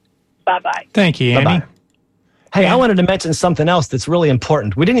 Okay. Bye-bye. Thank you, Annie. Bye-bye. Hey, I wanted to mention something else that's really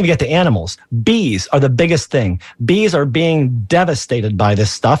important. We didn't even get to animals. Bees are the biggest thing. Bees are being devastated by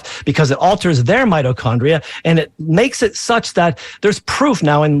this stuff because it alters their mitochondria, and it makes it such that there's proof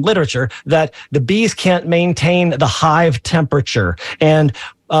now in literature that the bees can't maintain the hive temperature. And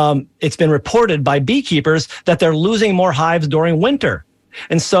it's been reported by beekeepers that they're losing more hives during winter.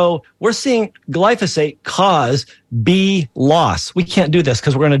 And so we're seeing glyphosate cause bee loss. We can't do this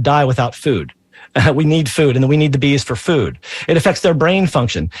because we're going to die without food. We need food, and we need the bees for food. It affects their brain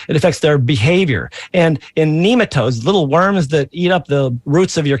function. It affects their behavior. And in nematodes, little worms that eat up the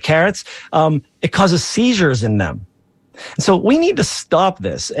roots of your carrots, it causes seizures in them. And so we need to stop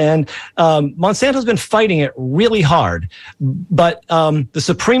this. And Monsanto's been fighting it really hard. But the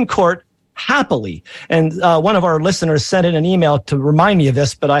Supreme Court happily. And one of our listeners sent in an email to remind me of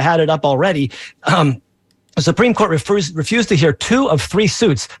this, but I had it up already. The Supreme Court refused to hear 2 of 3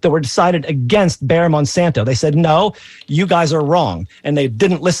 suits that were decided against Bayer Monsanto. They said, no, you guys are wrong. And they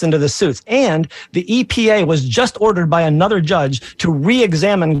didn't listen to the suits. And the EPA was just ordered by another judge to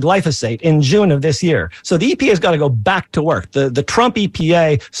re-examine glyphosate in June of this year. So the EPA's got to go back to work. The Trump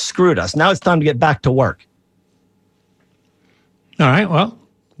EPA screwed us. Now it's time to get back to work. All right. Well,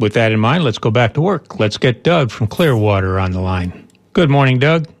 with that in mind, let's go back to work. Let's get Doug from Clearwater on the line. Good morning,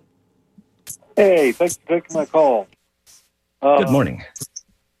 Doug. Hey, thanks for taking my call. Good morning.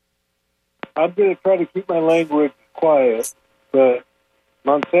 I'm going to try to keep my language quiet, but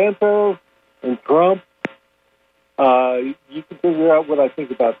Monsanto and Trump, you can figure out what I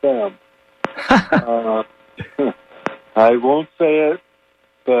think about them. I won't say it,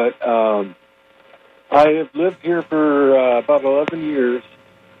 but I have lived here for about 11 years,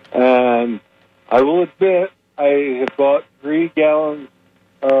 and I will admit I have bought 3 gallons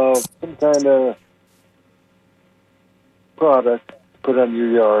of some kind of product to put on your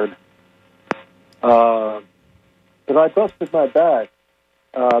yard. But I busted my back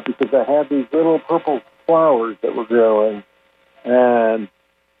because I had these little purple flowers that were growing, and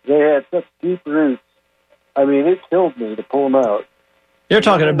they had such deep roots. I mean, it killed me to pull them out. You're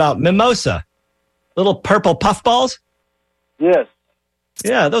talking about mimosa, little purple puffballs? Yes.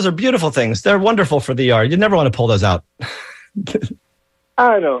 Yeah, those are beautiful things. They're wonderful for the yard. You never want to pull those out.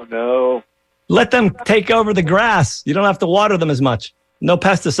 I don't know. Let them take over the grass. You don't have to water them as much. No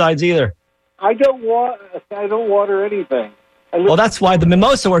pesticides either. I don't water anything. Well, that's why the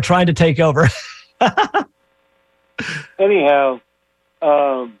mimosa we're trying to take over. Anyhow,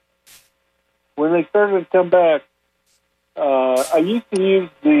 when they started to come back, I used to use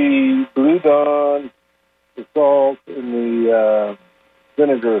the Blue Dawn, the salt, and the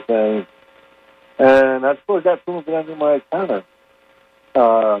vinegar thing, and I still got some of it under my counter.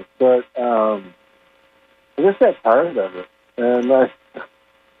 But I just got tired of it, and I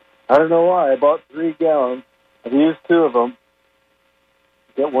don't know why. I bought 3 gallons. I've used 2 of them.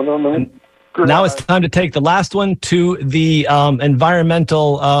 Get one of them. Now it's time to take the last one to the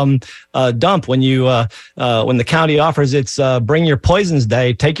environmental dump. When the county offers its Bring Your Poisons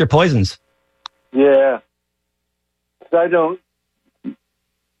Day, take your poisons. Yeah, I don't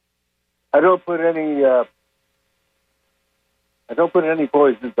put any. I don't put any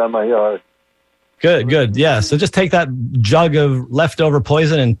poisons on my yard. Good. Yeah. So just take that jug of leftover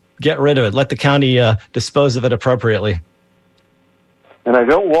poison and get rid of it. Let the county dispose of it appropriately. And I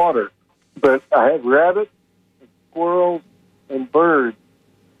don't water, but I have rabbits, and squirrels, and birds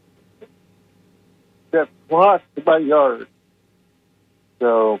that flock to my yard.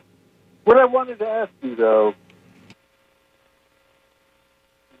 So, what I wanted to ask you, though,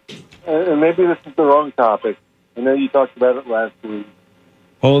 and maybe this is the wrong topic. I know you talked about it last week.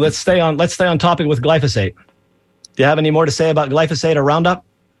 Well, let's stay on topic with glyphosate. Do you have any more to say about glyphosate or Roundup?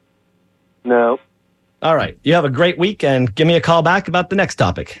 No. All right. You have a great week, and give me a call back about the next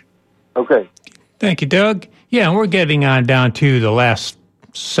topic. Okay. Thank you, Doug. Yeah, we're getting on down to the last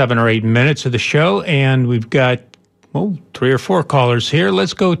 7 or 8 minutes of the show, and we've got 3 or 4 callers here.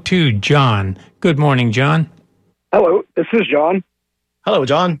 Let's go to John. Good morning, John. Hello, this is John. Hello,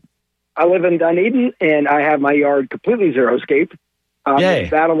 John. I live in Dunedin, and I have my yard completely zero-scape. Yay. I've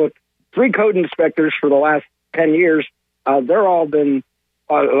battled with 3 code inspectors for the last 10 years. They're all been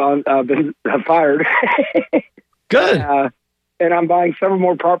fired. Good. And I'm buying several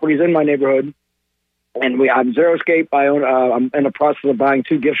more properties in my neighborhood. And I'm zero-scape. I'm in the process of buying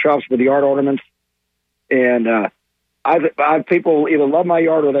 2 gift shops for the yard ornaments. And I've people either love my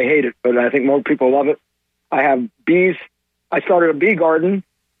yard or they hate it, but I think more people love it. I have bees. I started a bee garden.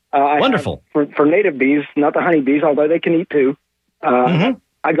 Wonderful. For native bees, not the honey bees, although they can eat too. I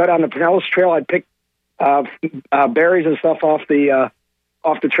go down the Pinellas Trail. I'd pick berries and stuff off the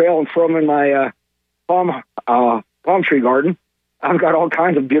trail and throw them in my palm tree garden. I've got all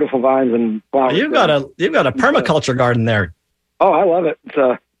kinds of beautiful vines and flowers. You've got a permaculture garden there. Oh, I love it.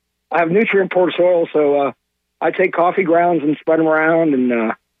 I have nutrient-poor soil, so I take coffee grounds and spread them around,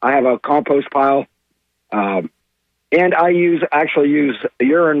 and I have a compost pile. And I actually use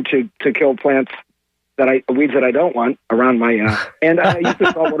urine to kill plants weeds that I don't want around my and I use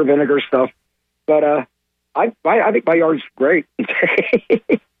the saltwater vinegar stuff. But I think my yard's great.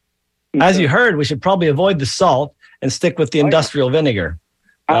 As you heard, we should probably avoid the salt and stick with the industrial vinegar.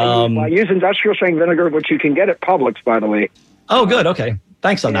 I use industrial strength vinegar, which you can get at Publix, by the way. Oh, good. Okay,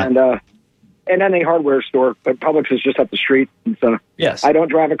 thanks on that. And any hardware store, but Publix is just up the street. So yes, I don't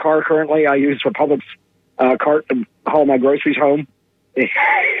drive a car currently. I use a Publix cart to haul my groceries home.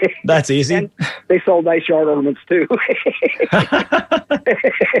 That's easy. And they sold nice yard ornaments too.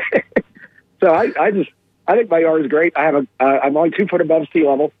 So I think my yard is great. I'm only 2 foot above sea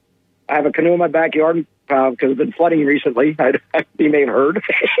level. I have a canoe in my backyard because it's been flooding recently. You may have heard.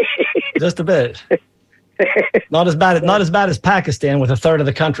 Just a bit. Not as bad as Pakistan with a third of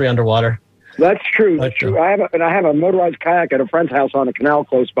the country underwater. That's true. That's true. I have a motorized kayak at a friend's house on a canal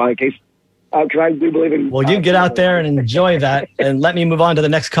close by in case. Because I do believe in. Well, you get out there and enjoy that, and let me move on to the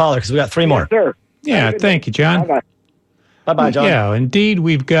next caller because we got 3 more. Yes, sir. Yeah, thank you, John. Bye-bye, John. Yeah, indeed,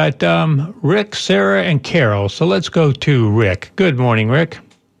 we've got Rick, Sarah, and Carol. So let's go to Rick. Good morning, Rick.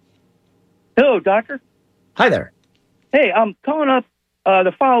 Hello, Doctor. Hi there. Hey, I'm calling up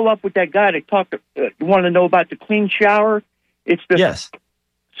to follow up with that guy that talked. Wanted to know about the clean shower. It's the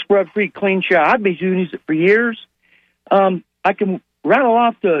scrub-free clean shower. I've been using it for years. I can rattle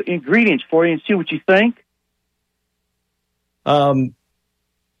off the ingredients for you and see what you think.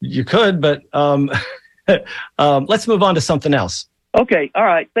 You could, but let's move on to something else. Okay, all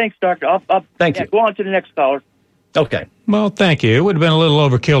right. Thanks, Doctor. I'll Thank you. Go on to the next caller. Okay. Well, thank you. It would have been a little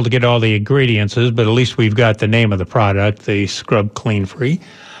overkill to get all the ingredients, but at least we've got the name of the product, the Scrub Clean Free.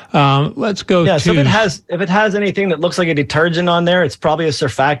 Let's go to... So if it has anything that looks like a detergent on there, it's probably a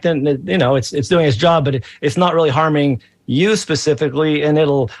surfactant. It's doing its job, but it's not really harming you specifically, and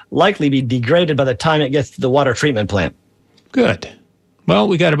it'll likely be degraded by the time it gets to the water treatment plant. Good. Well,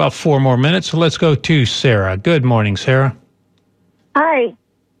 we got about 4 more minutes, so let's go to Sarah. Good morning, Sarah. Hi.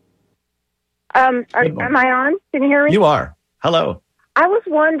 Am I on? Can you hear me? You are. Hello. I was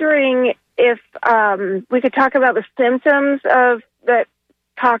wondering if we could talk about the symptoms of that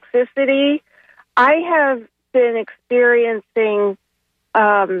toxicity. I have been experiencing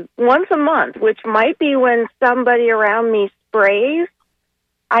once a month, which might be when somebody around me sprays.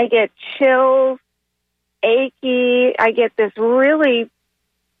 I get chills, achy. I get this really,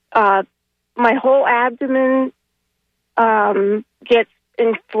 my whole abdomen gets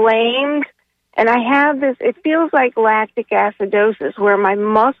inflamed. And I have this, it feels like lactic acidosis where my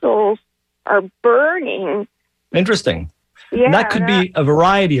muscles are burning. Interesting. Yeah, and that could be a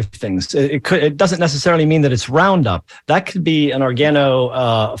variety of things. It doesn't necessarily mean that it's Roundup. That could be an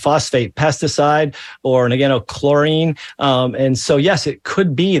organophosphate pesticide or an organochlorine. And so, yes, it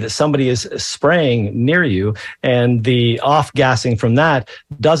could be that somebody is spraying near you, and the off-gassing from that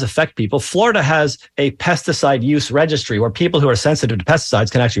does affect people. Florida has a pesticide use registry where people who are sensitive to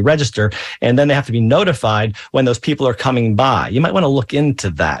pesticides can actually register, and then they have to be notified when those people are coming by. You might want to look into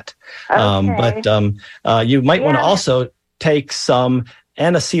that. Okay. But you might want to also take some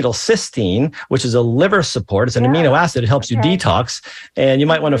N-acetylcysteine, which is a liver support. It's an amino acid. It helps you detox. And you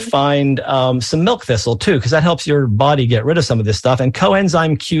might want to find some milk thistle, too, because that helps your body get rid of some of this stuff. And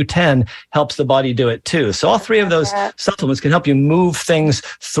coenzyme Q10 helps the body do it, too. So all 3 of those supplements can help you move things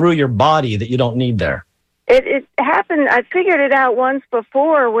through your body that you don't need there. It happened, I figured it out once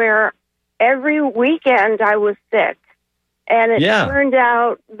before where every weekend I was sick. And it turned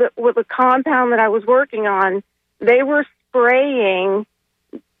out that with a compound that I was working on, they were spraying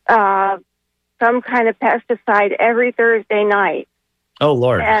some kind of pesticide every Thursday night. Oh,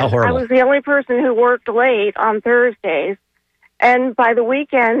 Lord, and how horrible. I was the only person who worked late on Thursdays. And by the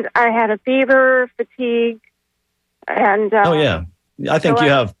weekend, I had a fever, fatigue, and... I think you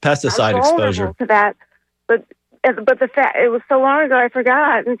have pesticide exposure. To that. But the fact, it was so long ago I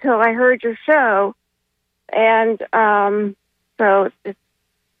forgot until I heard your show. And so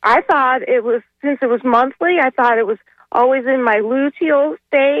I thought it was, since it was monthly, I thought it was always in my luteal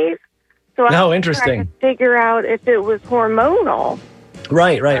phase. So I interesting. could figure out if it was hormonal.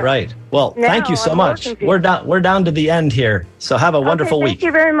 Right. Well, thank you so much. We're down to the end here. So have a wonderful week. Thank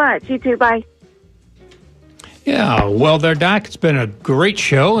you very much. You too. Bye. Yeah, well there, Doc. It's been a great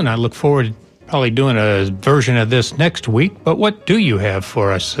show, and I look forward to probably doing a version of this next week. But what do you have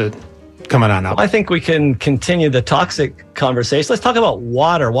for us coming on up? Well, I think we can continue the toxic conversation. Let's talk about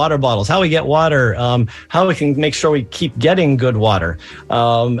water bottles, how we get water, how we can make sure we keep getting good water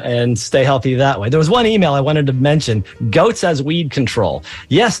and stay healthy that way. There was one email I wanted to mention, goats as weed control.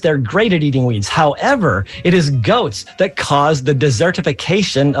 Yes, they're great at eating weeds. However, it is goats that cause the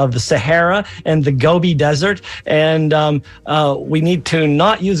desertification of the Sahara and the Gobi Desert. And we need to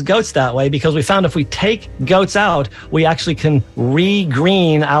not use goats that way, because we found if we take goats out, we actually can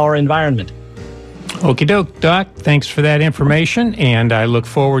re-green our environment. Okie doke, Doc. Thanks for that information, and I look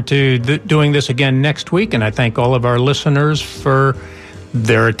forward to doing this again next week, and I thank all of our listeners for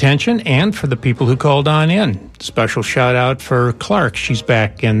their attention and for the people who called on in. Special shout out for Clark. She's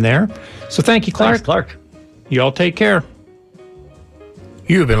back in there. So thank you, Clark. Thanks, Clark. You all take care.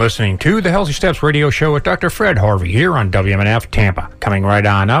 You've been listening to the Healthy Steps Radio Show with Dr. Fred Harvey here on WMNF Tampa. Coming right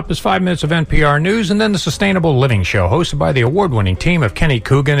on up is 5 minutes of NPR News and then the Sustainable Living Show, hosted by the award-winning team of Kenny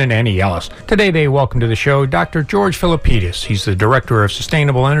Coogan and Annie Ellis. Today they welcome to the show Dr. George Philippidis. He's the Director of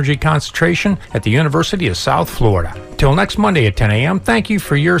Sustainable Energy Concentration at the University of South Florida. Till next Monday at 10 a.m., thank you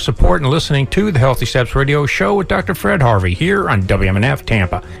for your support and listening to the Healthy Steps Radio Show with Dr. Fred Harvey here on WMNF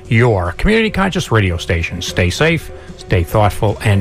Tampa, your community-conscious radio station. Stay safe, stay thoughtful, and